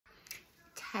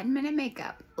10-minute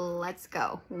makeup. Let's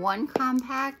go. One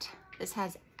compact. This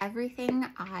has everything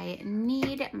I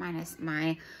need minus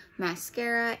my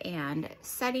mascara and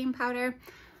setting powder.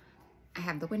 I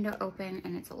have the window open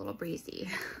and it's a little breezy.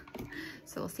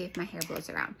 So we'll see if my hair blows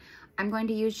around. I'm going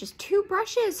to use just 2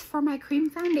 brushes for my cream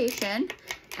foundation.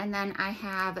 And then I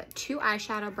have 2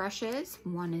 eyeshadow brushes.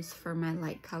 One is for my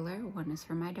light color, one is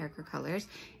for my darker colors,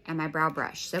 and my brow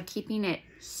brush. So keeping it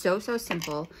so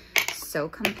simple, so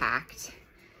compact.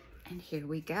 And here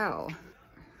we go.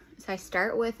 So I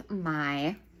start with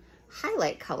my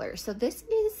highlight color. So this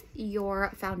is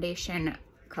your foundation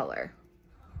color.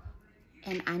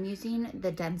 And I'm using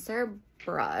the denser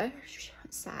brush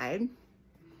side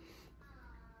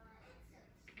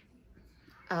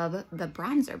of the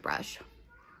bronzer brush.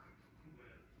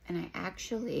 And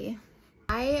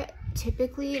I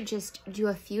typically just do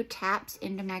a few taps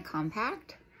into my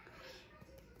compact.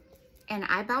 And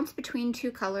I bounce between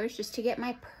 2 colors just to get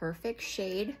my perfect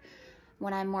shade.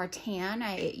 When I'm more tan,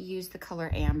 I use the color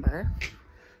amber.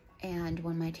 And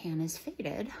when my tan is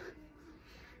faded,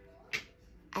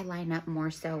 I line up more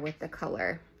so with the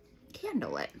color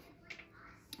Candlelit.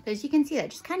 As you can see, that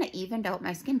just kind of evened out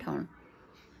my skin tone.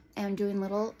 And I'm doing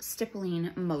little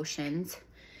stippling motions.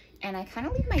 And I kind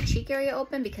of leave my cheek area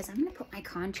open because I'm gonna put my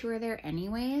contour there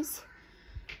anyways.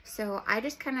 So I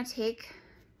just kind of take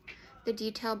the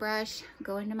detail brush,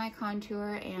 go into my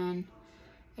contour, and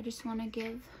I just want to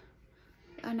give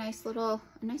a nice little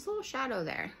shadow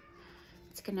there.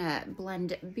 It's gonna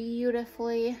blend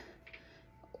beautifully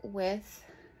with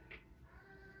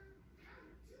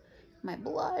my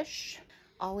blush.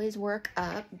 Always work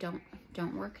up,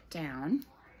 don't work down.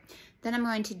 Then I'm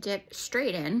going to dip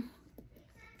straight in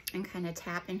and kind of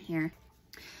tap in here.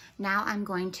 Now I'm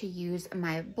going to use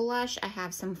my blush. I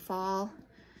have some fall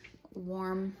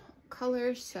warm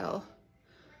colors, so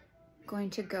I'm going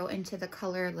to go into the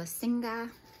color La Singa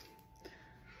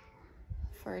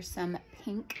for some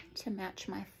pink to match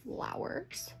my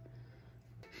flowers.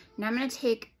 Now I'm going to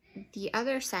take the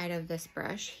other side of this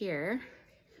brush here,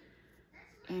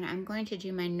 and I'm going to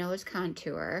do my nose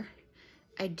contour.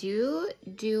 I do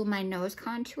my nose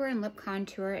contour and lip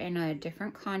contour in a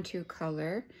different contour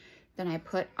color than I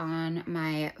put on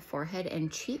my forehead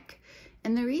and cheek.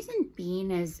 And the reason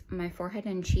being is my forehead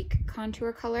and cheek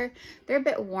contour color, they're a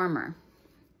bit warmer.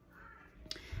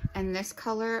 And this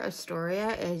color,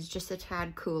 Astoria, is just a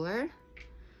tad cooler.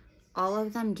 All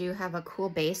of them do have a cool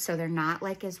base, so they're not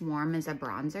like as warm as a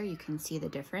bronzer. You can see the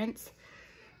difference.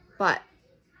 But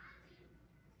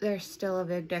there's still a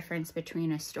big difference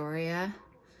between Astoria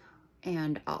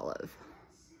and Olive.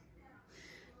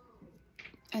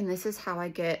 And this is how I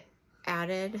get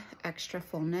added extra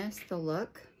fullness, the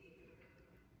look.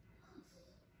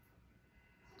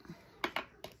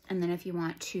 And then if you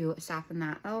want to soften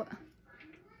that out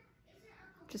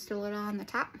just a little on the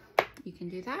top, you can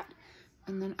do that.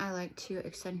 And then I like to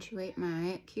accentuate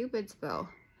my Cupid's bow.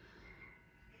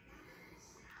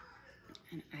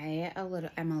 And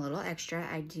I'm a little extra.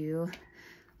 I do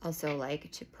also like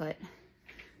to put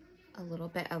a little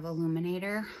bit of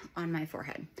illuminator on my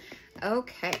forehead.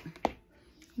 Okay,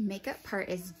 makeup part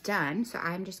is done. So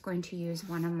I'm just going to use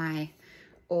one of my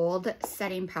old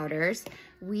setting powders.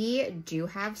 We do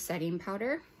have setting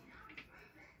powder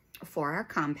for our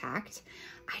compact.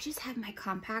 I just have my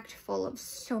compact full of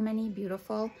so many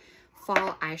beautiful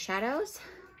fall eyeshadows.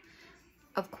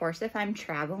 Of course, if I'm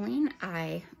traveling,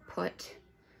 I put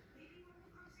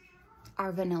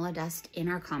our Vanilla Dust in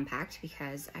our compact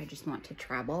because I just want to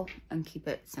travel and keep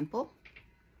it simple.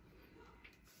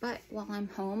 But while I'm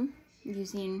home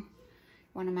using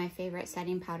one of my favorite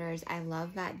setting powders, I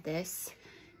love that this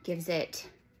gives it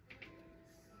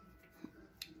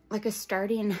like a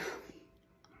starting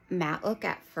matte look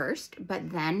at first,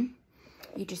 but then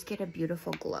you just get a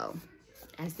beautiful glow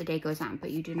as the day goes on,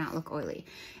 but you do not look oily.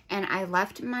 And I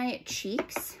left my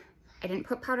cheeks, I didn't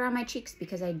put powder on my cheeks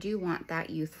because I do want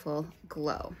that youthful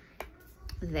glow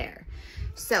there.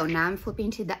 So now I'm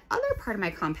flipping to the other part of my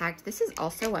compact. This is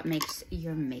also what makes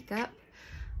your makeup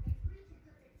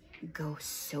go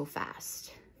so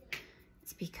fast.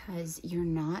 It's because you're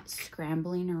not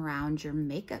scrambling around your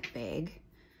makeup bag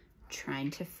trying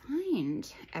to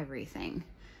find everything.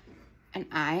 And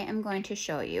I am going to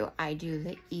show you, I do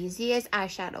the easiest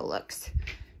eyeshadow looks.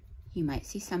 You might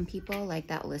see some people like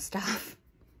that list off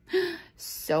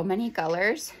so many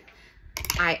colors.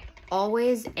 I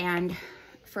always and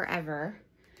forever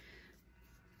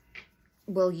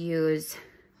will use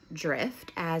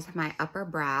Drift as my upper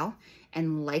brow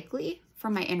and likely for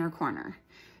my inner corner.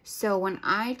 So when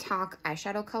I talk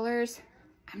eyeshadow colors,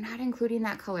 I'm not including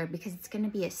that color because it's going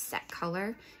to be a set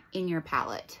color in your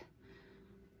palette.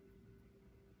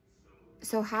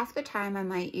 So half the time I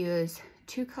might use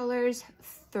 2 colors,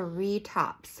 3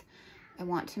 tops. I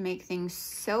want to make things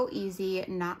so easy,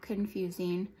 not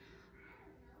confusing,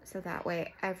 so that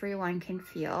way everyone can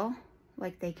feel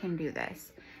like they can do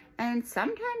this. And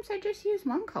sometimes I just use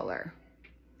 1 color,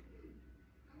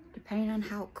 depending on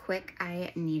how quick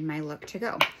I need my look to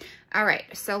go. All right,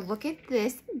 so look at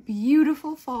this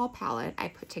beautiful fall palette I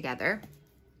put together.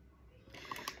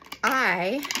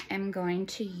 I am going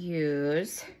to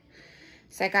use,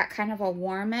 so I got kind of a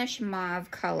warmish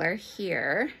mauve color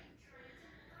here.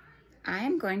 I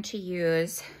am going to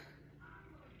use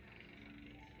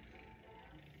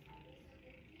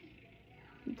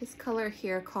this color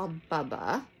here called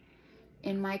Bubba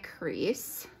in my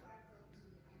crease.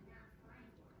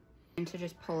 And to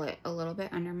just pull it a little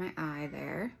bit under my eye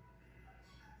there.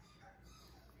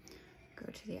 Go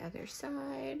to the other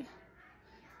side.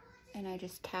 And I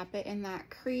just tap it in that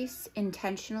crease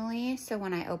intentionally, so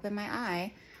when I open my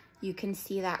eye, you can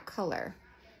see that color.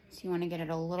 So you want to get it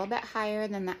a little bit higher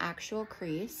than the actual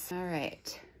crease. All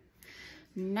right.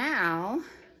 Now,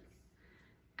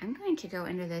 I'm going to go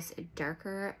into this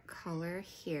darker color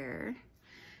here.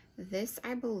 This,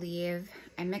 I believe,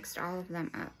 I mixed all of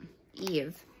them up.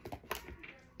 Eve.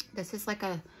 This is like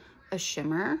a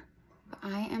shimmer. But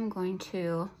I am going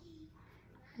to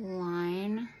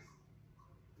line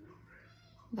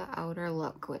the outer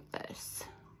look with this.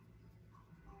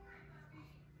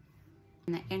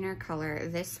 And the inner color,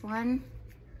 this one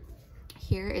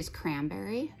here is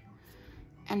Cranberry.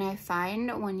 And I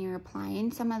find when you're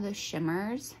applying some of the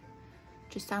shimmers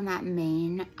just on that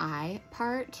main eye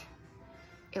part,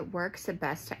 it works the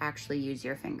best to actually use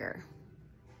your finger.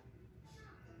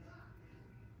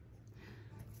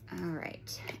 All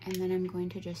right, and then I'm going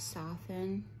to just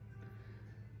soften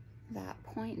that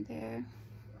point there.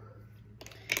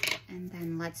 And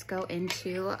then let's go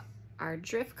into our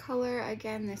drift color.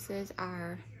 Again, this is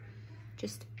our,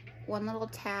 just 1 little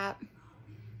tap,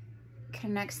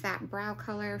 connects that brow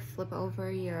color, flip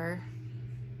over your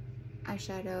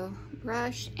eyeshadow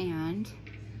brush and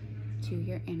to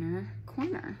your inner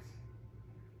corner.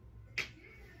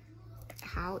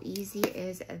 How easy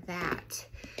is that?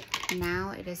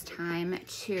 Now it is time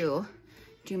to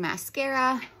do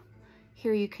mascara.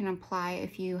 Here you can apply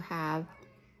if you have,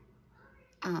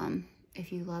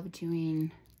 if you love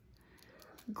doing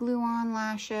glue-on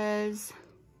lashes.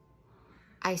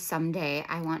 Someday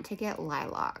I want to get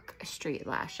lilac street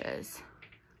lashes.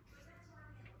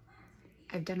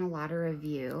 I've done a lot of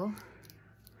review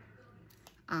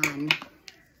on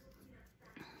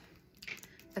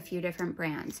a few different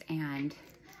brands, and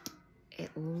it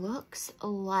looks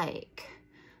like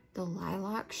the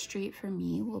lilac street for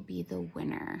me will be the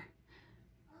winner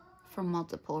for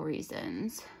multiple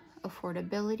reasons.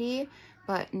 Affordability,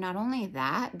 but not only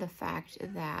that, the fact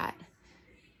that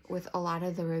with a lot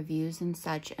of the reviews and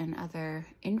such and other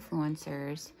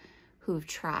influencers who've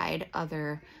tried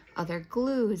other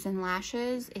glues and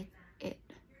lashes, it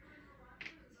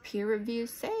peer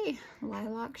reviews say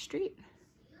lilac street.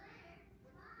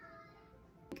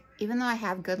 Even though I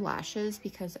have good lashes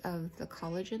because of the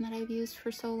collagen that I've used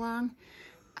for so long,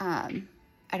 I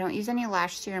don't use any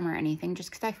lash serum or anything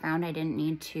just because I found I didn't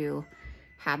need to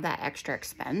have that extra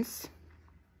expense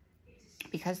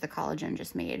because the collagen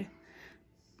just made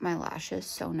my lashes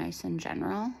so nice in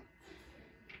general.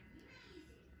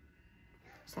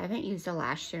 So I haven't used a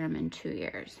lash serum in 2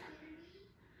 years.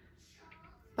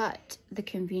 But the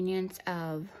convenience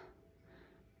of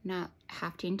not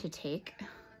having to take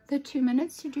the 2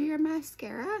 minutes to do your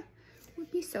mascara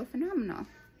would be so phenomenal.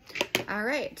 All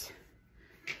right,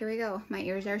 here we go. My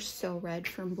ears are so red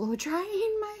from blow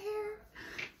drying my hair.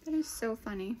 That is so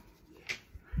funny.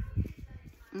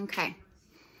 Okay.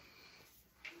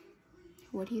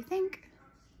 What do you think?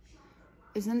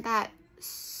 Isn't that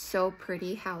so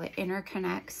pretty how it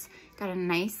interconnects? Got a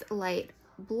nice light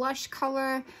blush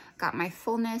color, got my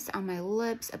fullness on my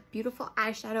lips, a beautiful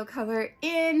eyeshadow color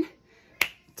in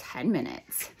 10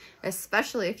 minutes,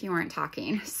 especially if you weren't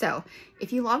talking. So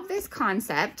if you love this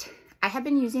concept, I have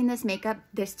been using this makeup.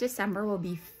 This December will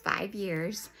be 5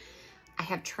 years. I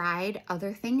have tried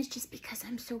other things just because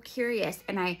I'm so curious,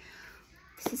 and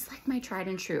this is like my tried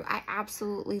and true. I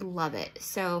absolutely love it.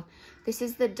 So this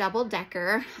is the double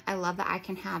decker. I love that I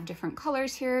can have different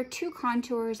colors here, 2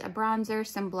 contours, a bronzer,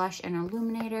 some blush, and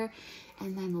illuminator.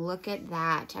 And then look at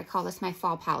that. I call this my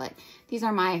fall palette. These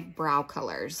are my brow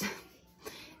colors.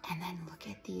 And then look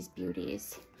at these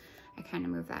beauties. I kind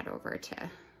of move that over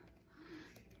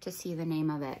to see the name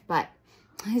of it. But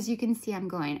as you can see, I'm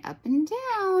going up and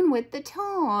down with the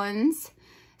tones.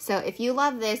 So if you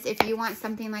love this, if you want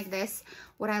something like this,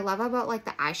 what I love about like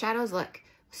the eyeshadows, look,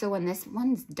 So when this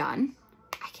one's done,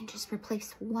 I can just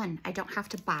replace one. I don't have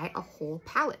to buy a whole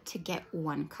palette to get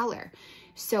one color.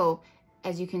 So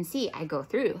as you can see, I go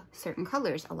through certain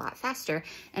colors a lot faster.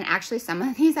 And actually some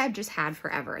of these I've just had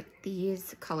forever.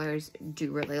 These colors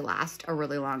do really last a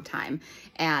really long time.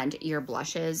 And your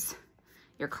blushes,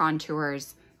 your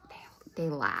contours, they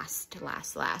last.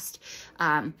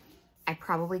 I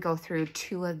probably go through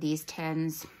 2 of these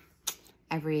tins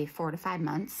every 4 to 5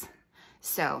 months.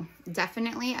 So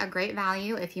definitely a great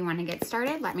value. If you want to get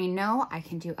started, let me know. I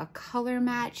can do a color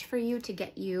match for you to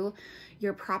get you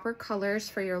your proper colors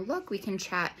for your look. We can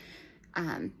chat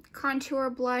contour,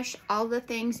 blush, all the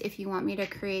things. If you want me to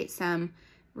create some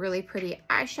really pretty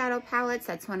eyeshadow palettes,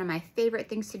 that's one of my favorite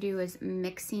things to do, is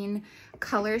mixing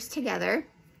colors together.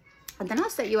 And then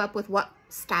I'll set you up with what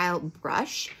style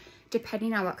brush,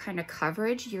 depending on what kind of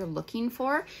coverage you're looking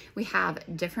for. We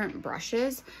have different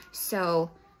brushes,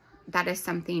 so that is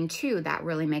something too that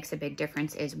really makes a big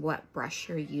difference, is what brush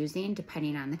you're using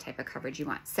depending on the type of coverage you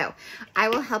want. So I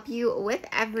will help you with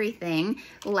everything.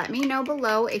 Let me know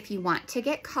below if you want to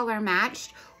get color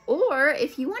matched, or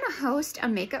if you want to host a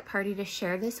makeup party to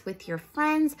share this with your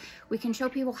friends. We can show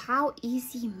people how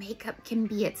easy makeup can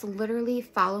be. It's literally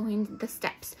following the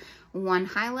steps. 1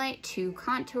 highlight, 2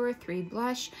 contour, 3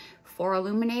 blush, 4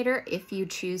 illuminator if you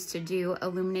choose to do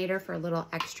illuminator for a little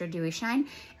extra dewy shine.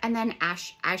 And then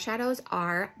eyeshadows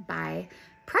are by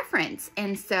preference.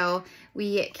 And so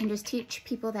we can just teach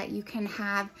people that you can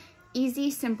have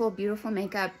easy, simple, beautiful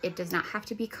makeup. It does not have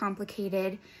to be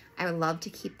complicated. I would love to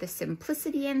keep the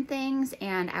simplicity in things,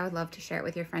 and I would love to share it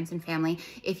with your friends and family.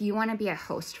 If you want to be a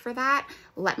host for that,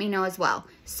 let me know as well.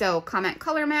 So comment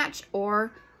color match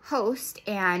or host,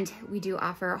 and we do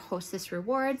offer hostess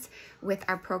rewards with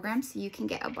our program, so you can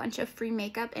get a bunch of free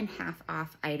makeup and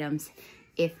half-off items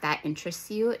if that interests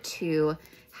you, to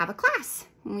have a class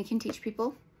and we can teach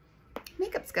people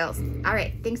makeup skills. All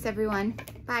right, thanks everyone.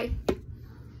 Bye.